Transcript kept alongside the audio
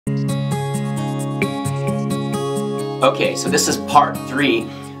Okay, so this is part 3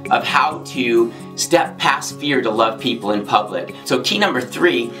 of how to step past fear to love people in public. So key number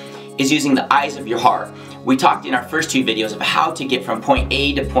 3 is using the eyes of your heart. We talked in our first 2 videos of how to get from point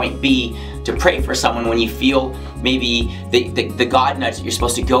A to point B to pray for someone when you feel maybe the God nudge that you're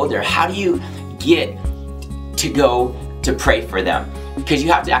supposed to go there. How do you get to go to pray for them? Because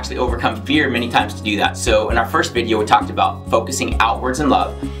you have to actually overcome fear many times to do that. So in our first video we talked about focusing outwards in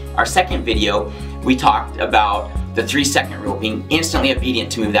love. Our second video we talked about the 3-second rule, being instantly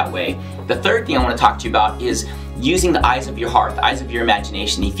obedient to move that way. The third thing I want to talk to you about is using the eyes of your heart, the eyes of your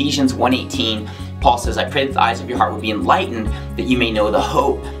imagination. Ephesians 1:18, Paul says, I pray that the eyes of your heart would be enlightened, that you may know the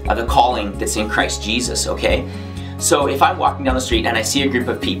hope of the calling that's in Christ Jesus, okay? So if I'm walking down the street and I see a group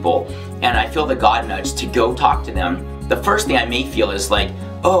of people and I feel the God nudge to go talk to them, the first thing I may feel is like,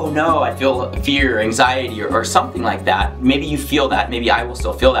 oh no, I feel fear, anxiety, or something like that. Maybe you feel that, maybe I will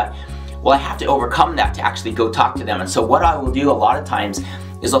still feel that. Well, I have to overcome that to actually go talk to them. And so what I will do a lot of times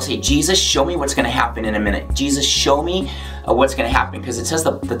is I'll say, Jesus, show me what's going to happen in a minute. Jesus, show me what's going to happen. Because it says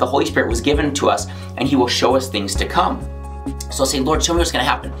that the Holy Spirit was given to us and He will show us things to come. So I'll say, Lord, show me what's going to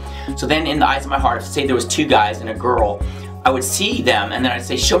happen. So then in the eyes of my heart, if say there was 2 guys and a girl, I would see them and then I'd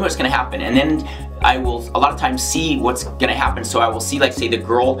say, show me what's going to happen. And then I will a lot of times see what's going to happen. So I will see, like, say the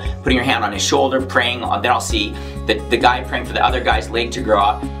girl putting her hand on his shoulder, praying. Then I'll see the guy praying for the other guy's leg to grow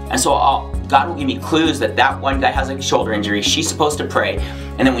out. And so God will give me clues that one guy has a shoulder injury. She's supposed to pray.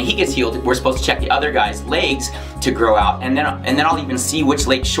 And then when he gets healed, we're supposed to check the other guy's legs to grow out. And then I'll even see which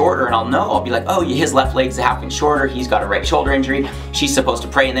leg's shorter, and I'll know. I'll be like, oh, his left leg's half inch shorter. He's got a right shoulder injury. She's supposed to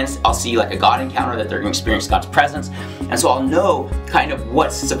pray. And then I'll see like a God encounter that they're going to experience God's presence. And so I'll know kind of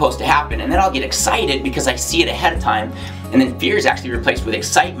what's supposed to happen. And then I'll get excited because I see it ahead of time. And then fear is actually replaced with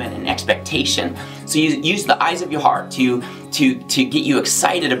excitement and expectation. So you use the eyes of your heart to get you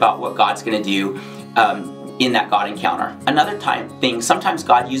excited about what God's going to do in that God encounter. Another thing, sometimes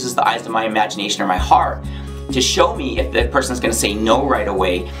God uses the eyes of my imagination or my heart to show me if the person's going to say no right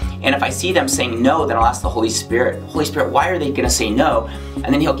away. And if I see them saying no, then I'll ask the Holy Spirit, Holy Spirit, why are they going to say no? And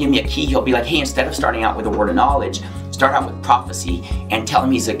then He'll give me a key. He'll be like, hey, instead of starting out with a word of knowledge, start out with prophecy and tell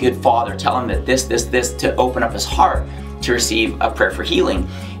him He's a good Father. Tell him that this, to open up his heart to receive a prayer for healing.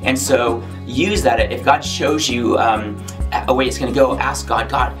 And so use that. If God shows you a way it's going to go, ask God,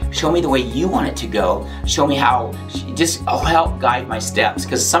 God, show me the way you want it to go. Show me how, just help guide my steps.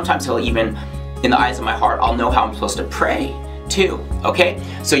 Because sometimes He'll even, in the eyes of my heart, I'll know how I'm supposed to pray too, okay?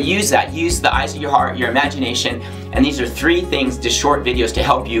 So use that. Use the eyes of your heart, your imagination, and these are 3 things, just short videos to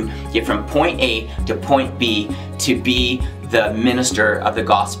help you get from point A to point B to be the minister of the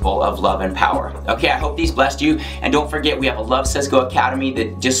gospel of love and power. Okay, I hope these blessed you. And don't forget, we have a Love Says Go Academy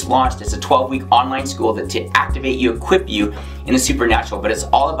that just launched. It's a 12-week online school to activate you, equip you in the supernatural. But it's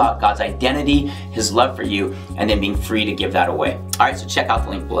all about God's identity, His love for you, and then being free to give that away. All right, so check out the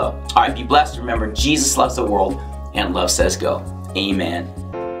link below. All right, be blessed. Remember, Jesus loves the world and love says go. Amen.